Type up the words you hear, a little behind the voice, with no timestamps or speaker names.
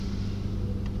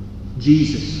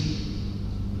Jesus,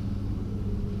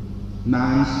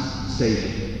 man's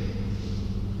Saviour.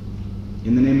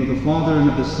 In the name of the Father, and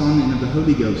of the Son, and of the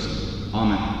Holy Ghost.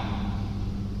 Amen.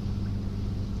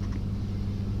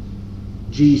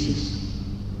 Jesus,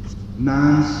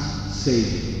 man's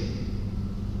Saviour.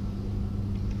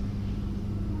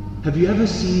 Have you ever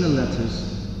seen the letters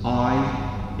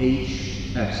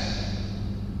I-H-S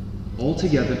all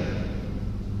together?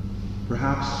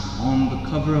 Perhaps on the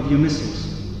cover of your missals,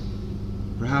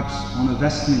 perhaps on a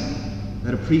vestment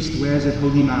that a priest wears at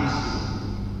Holy Mass,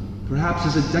 perhaps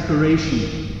as a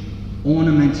decoration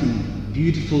ornamenting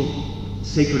beautiful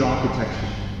sacred architecture.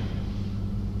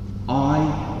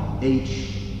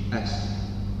 I-H-S.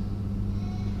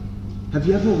 Have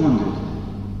you ever wondered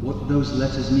what those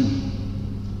letters mean?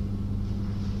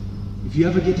 If you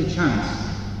ever get a chance,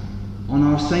 on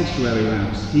our sanctuary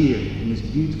lamps here in this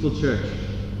beautiful church,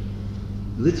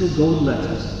 little gold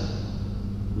letters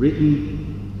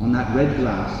written on that red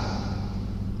glass,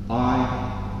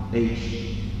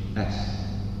 I-H-S.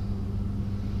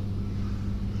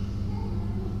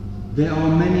 There are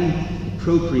many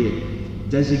appropriate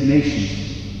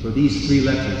designations for these three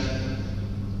letters,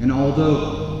 and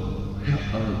although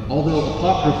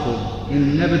apocryphal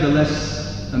and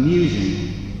nevertheless amusing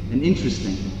and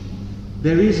interesting,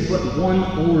 there is but one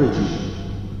origin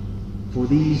for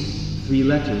these three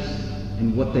letters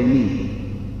and what they mean.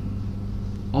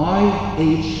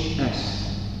 I-H-S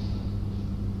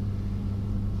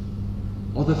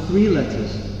are the three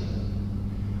letters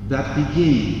that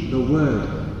begin the word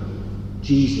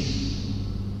Jesus,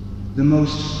 the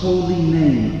most holy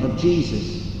name of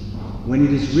Jesus when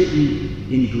it is written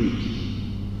in Greek.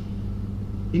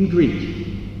 In Greek,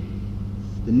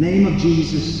 the name of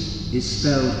Jesus is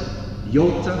spelled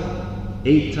Iota,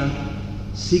 Eta,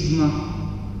 Sigma,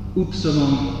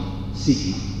 Upsilon,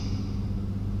 Sigma.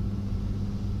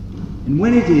 And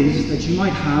when it is that you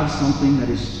might have something that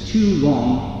is too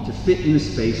long to fit in a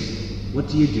space, what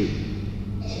do?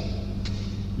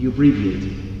 You abbreviate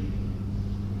it.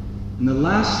 And the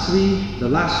last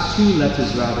two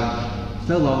letters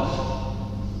fell off,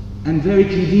 and very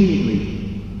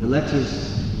conveniently, the letters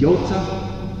Iota,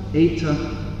 Eta,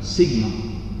 Sigma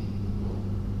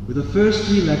were the first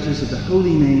three letters of the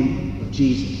holy name of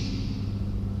Jesus.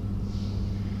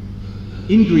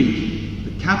 In Greek,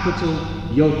 the capital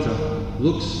Iota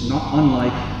looks not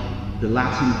unlike the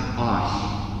Latin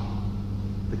I.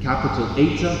 The capital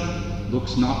Eta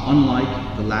looks not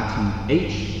unlike the Latin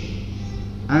H.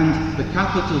 And the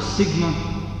capital Sigma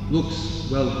looks,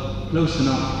 well, close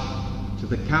enough to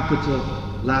the capital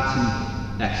Latin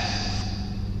S.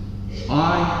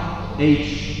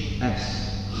 I-H-S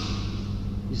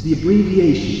is the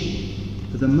abbreviation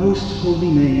for the most holy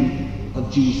name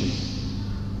of Jesus.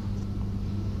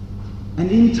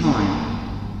 And in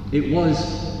time, it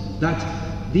was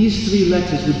that these three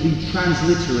letters would be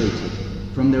transliterated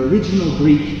from the original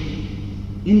Greek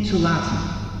into Latin.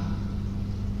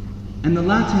 And the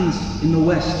Latins in the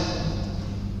West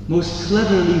most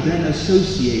cleverly then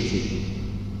associated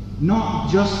not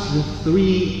just the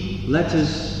three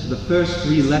letters, the first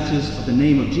three letters of the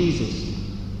name of Jesus,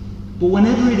 but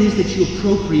whenever it is that you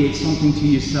appropriate something to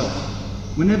yourself,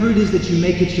 whenever it is that you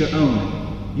make it your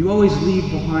own, you always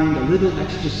leave behind a little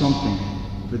extra something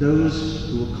for those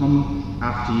who will come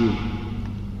after you.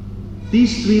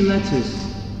 These three letters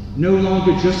no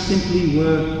longer just simply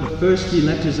were the first three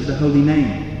letters of the holy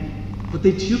name, but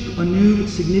they took a new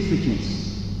significance.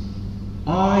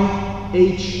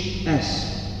 I-H-S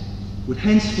would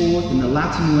henceforth in the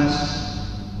Latin West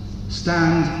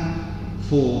stand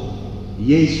for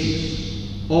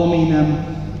Jesus, hominem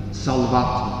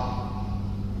salvator.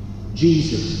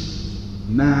 Jesus,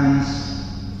 man's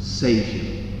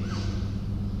Saviour.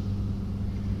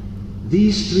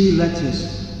 These three letters,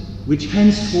 which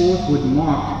henceforth would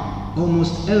mark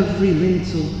almost every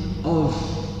lintel of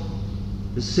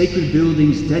the sacred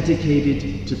buildings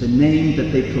dedicated to the name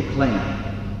that they proclaim,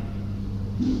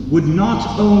 would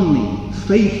not only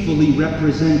faithfully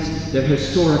represent their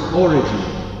historic origin,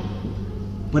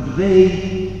 but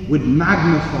they would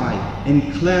magnify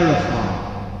and clarify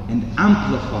and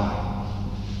amplify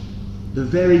the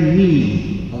very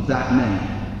meaning of that name.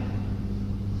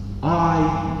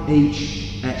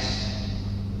 I-H-S,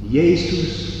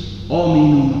 Jesus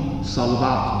hominum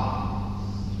salvator.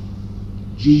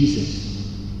 Jesus,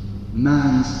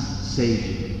 man's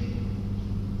Saviour.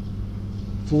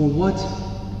 For what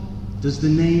does the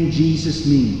name Jesus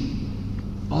mean,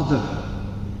 other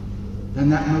than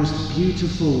that most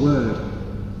beautiful word,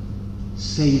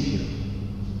 Saviour?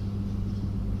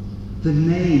 The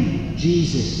name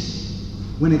Jesus,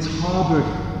 when it's harbored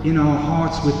in our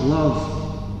hearts with love,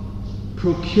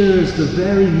 procures the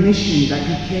very mission that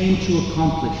he came to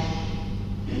accomplish,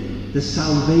 the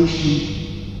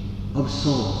salvation of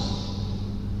souls,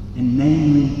 and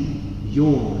namely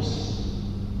yours,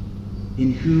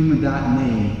 in whom that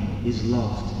name is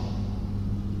loved.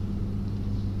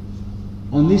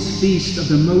 On this feast of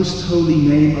the most holy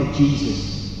name of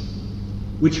Jesus,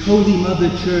 which Holy Mother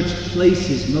Church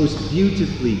places most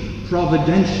beautifully,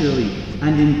 providentially,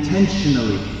 and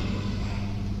intentionally,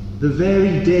 the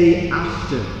very day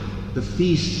after the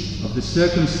feast of the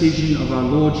circumcision of our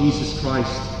Lord Jesus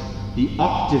Christ, the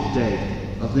octave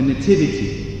day of the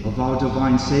Nativity of our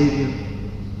Divine Saviour,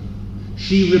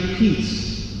 she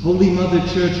repeats, Holy Mother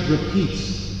Church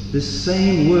repeats the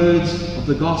same words of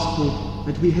the Gospel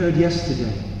that we heard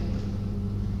yesterday.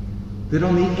 That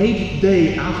on the 8th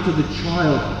day after the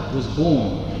child was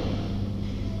born,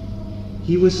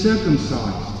 he was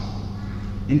circumcised,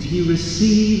 and he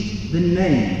received the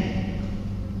name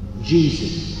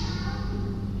Jesus,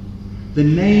 the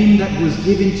name that was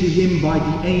given to him by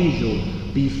the angel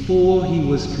before he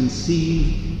was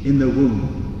conceived in the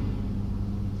womb.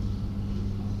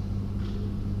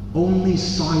 Only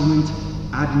silent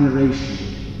admiration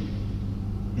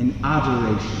and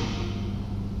adoration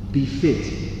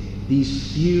befit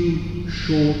these few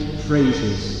short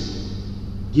phrases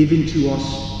given to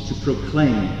us to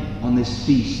proclaim on this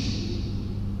feast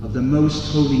of the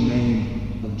most holy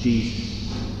name of Jesus.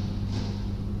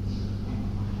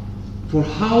 For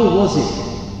how was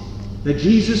it that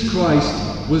Jesus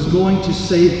Christ was going to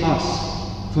save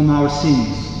us from our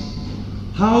sins?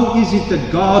 How is it that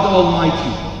God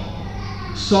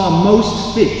Almighty saw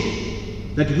most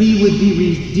fit that we would be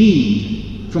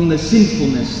redeemed from the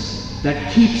sinfulness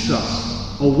that keeps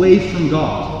us away from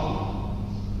God?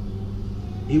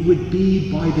 It would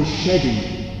be by the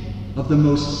shedding of the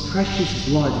most precious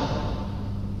blood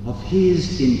of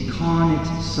his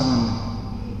incarnate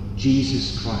Son,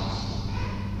 Jesus Christ.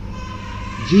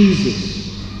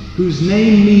 Jesus, whose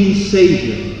name means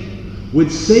Saviour,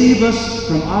 would save us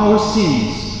from our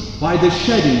sins by the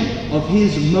shedding of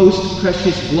his most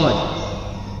precious blood.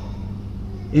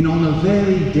 And on the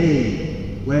very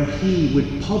day where he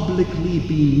would publicly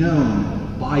be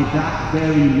known by that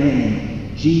very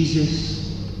name,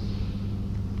 Jesus,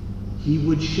 he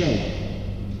would shed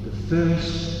the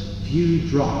first few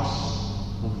drops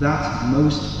of that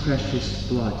most precious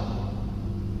blood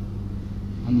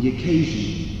on the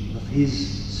occasion of his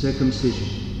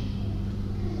circumcision.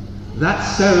 That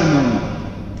ceremony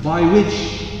by which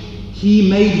he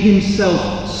made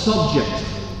himself subject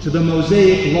to the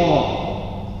Mosaic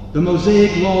law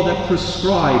that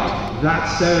prescribed that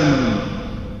ceremony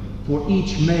for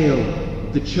each male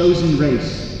of the chosen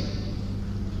race.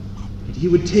 And he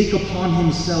would take upon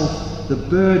himself the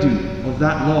burden of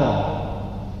that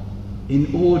law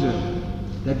in order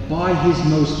that by his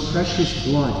most precious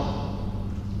blood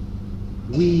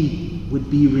we would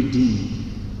be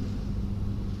redeemed.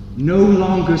 No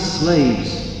longer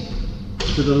slaves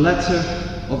to the letter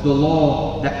of the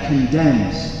law that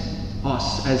condemns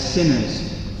us as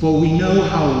sinners, for we know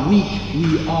how weak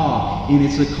we are in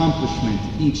its accomplishment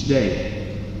each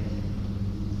day.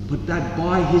 But that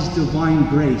by his divine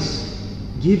grace,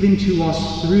 given to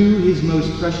us through his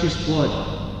most precious blood,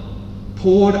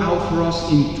 poured out for us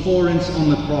in torrents on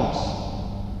the cross,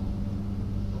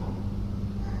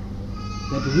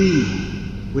 that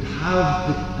we would have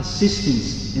the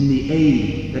assistance and the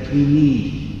aid that we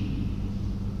need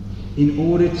in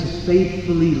order to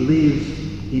faithfully live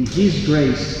in his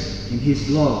grace, in his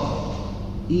love,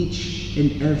 each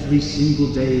and every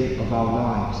single day of our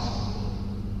lives.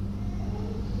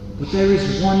 But there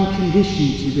is one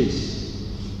condition to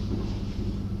this.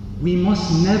 We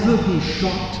must never be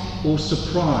shocked or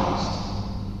surprised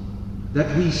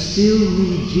that we still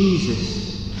need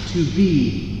Jesus to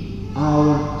be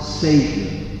our Savior.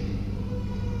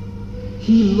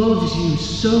 He loves you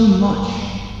so much.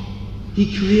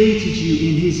 He created you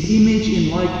in his image and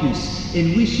likeness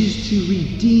and wishes to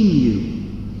redeem you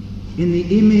in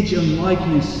the image and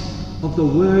likeness of the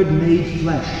Word made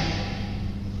flesh.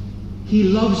 He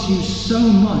loves you so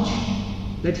much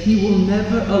that he will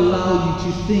never allow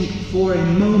you to think for a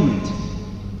moment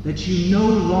that you no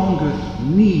longer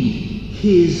need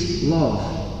his love,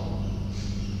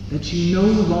 that you no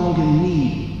longer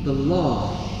need the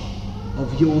love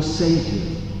of your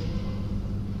Savior,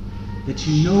 that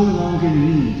you no longer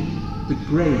need the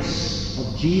grace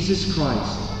of Jesus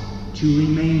Christ to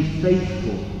remain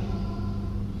faithful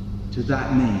to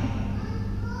that name.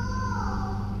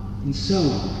 And so,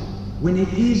 when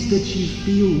it is that you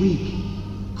feel weak,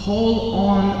 call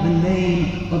on the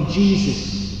name of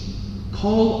Jesus.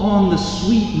 Call on the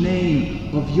sweet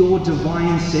name of your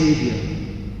divine Savior.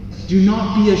 Do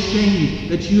not be ashamed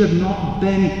that you have not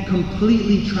been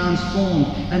completely transformed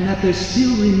and that there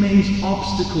still remains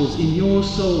obstacles in your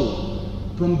soul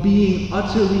from being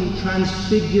utterly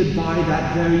transfigured by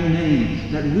that very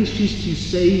name that wishes to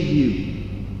save you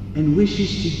and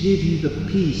wishes to give you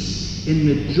the peace and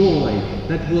the joy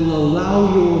that will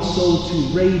allow your soul to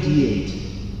radiate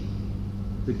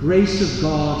the grace of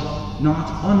God,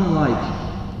 not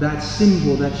unlike that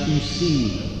symbol that you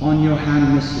see on your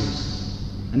hand missals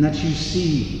and that you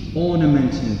see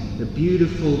ornamenting the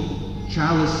beautiful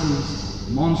chalices,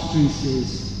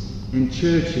 monstrances, and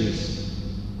churches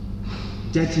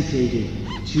dedicated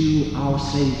to our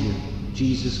Savior,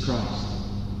 Jesus Christ.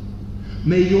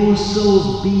 May your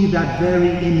souls be that very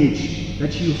image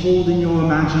that you hold in your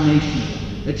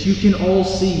imagination, that you can all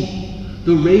see,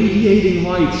 the radiating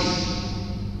lights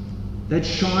that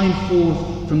shine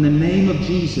forth from the name of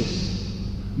Jesus.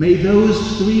 May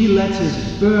those three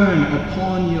letters burn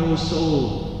upon your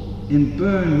soul and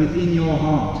burn within your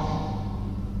heart.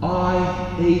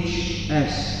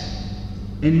 IHS.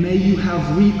 And may you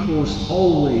have recourse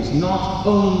always, not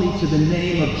only to the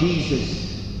name of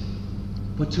Jesus,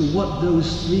 but to what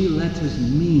those three letters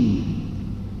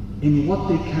mean and what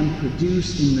they can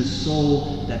produce in the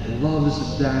soul that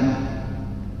loves them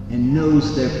and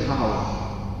knows their power.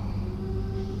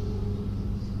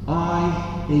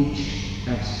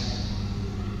 IHS.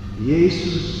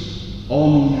 Jesus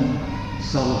omnia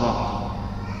salvator.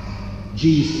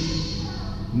 Jesus,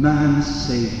 man's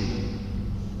Savior.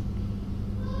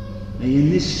 May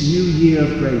in this new year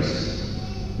of grace,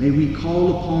 may we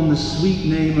call upon the sweet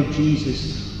name of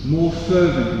Jesus more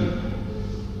fervently,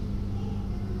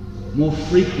 more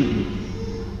frequently,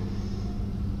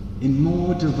 and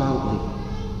more devoutly.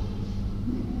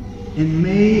 And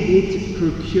may it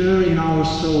procure in our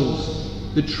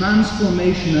souls the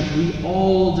transformation that we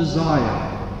all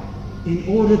desire, in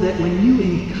order that when you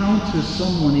encounter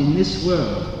someone in this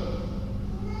world,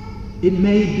 it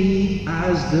may be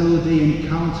as though they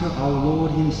encounter our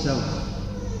Lord Himself,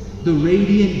 the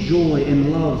radiant joy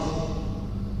and love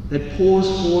that pours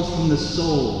forth from the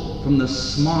soul, from the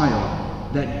smile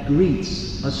that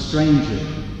greets a stranger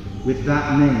with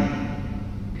that name.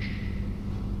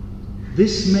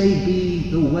 This may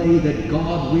be the way that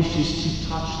God wishes to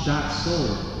touch that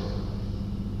soul.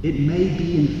 It may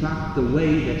be, in fact, the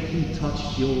way that He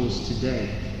touched yours today.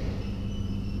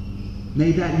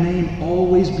 May that name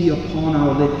always be upon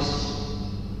our lips,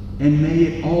 and may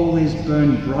it always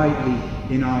burn brightly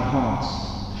in our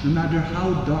hearts, no matter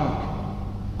how dark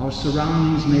our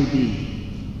surroundings may be.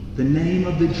 The name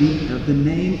of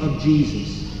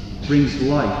Jesus brings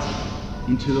light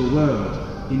into the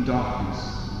world in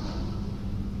darkness.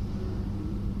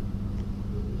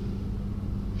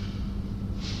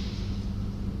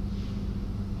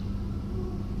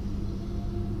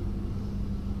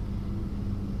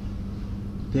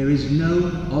 There is no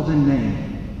other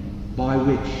name by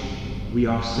which we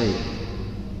are saved.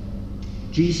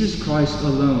 Jesus Christ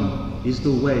alone is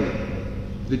the way,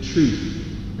 the truth,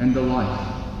 and the life.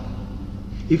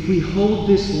 If we hold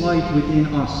this light within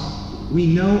us, we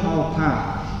know our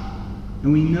path,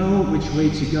 and we know which way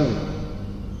to go.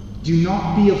 Do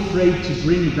not be afraid to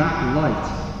bring that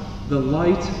light, the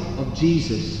light of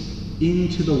Jesus,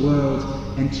 into the world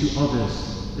and to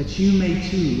others, that you may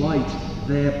too light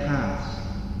their paths.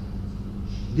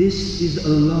 This is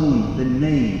alone the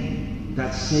name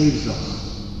that saves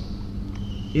us.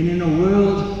 And in a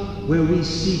world where we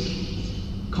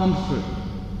seek comfort,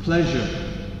 pleasure,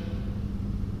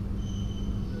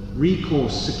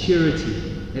 recourse,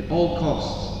 security at all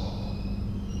costs,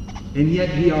 and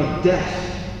yet we are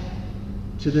deaf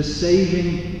to the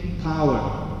saving power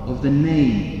of the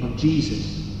name of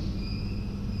Jesus.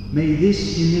 May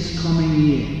this in this coming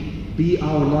year be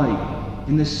our light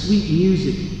and the sweet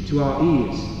music to our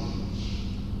ears.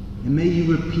 And may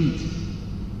you repeat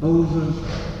over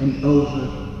and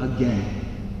over again,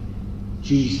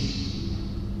 Jesus,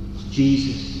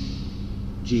 Jesus,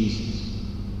 Jesus,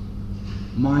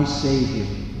 my Savior,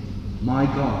 my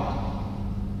God,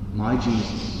 my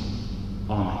Jesus.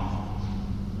 Amen.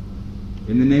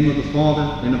 In the name of the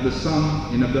Father, and of the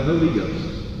Son, and of the Holy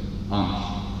Ghost. Amen.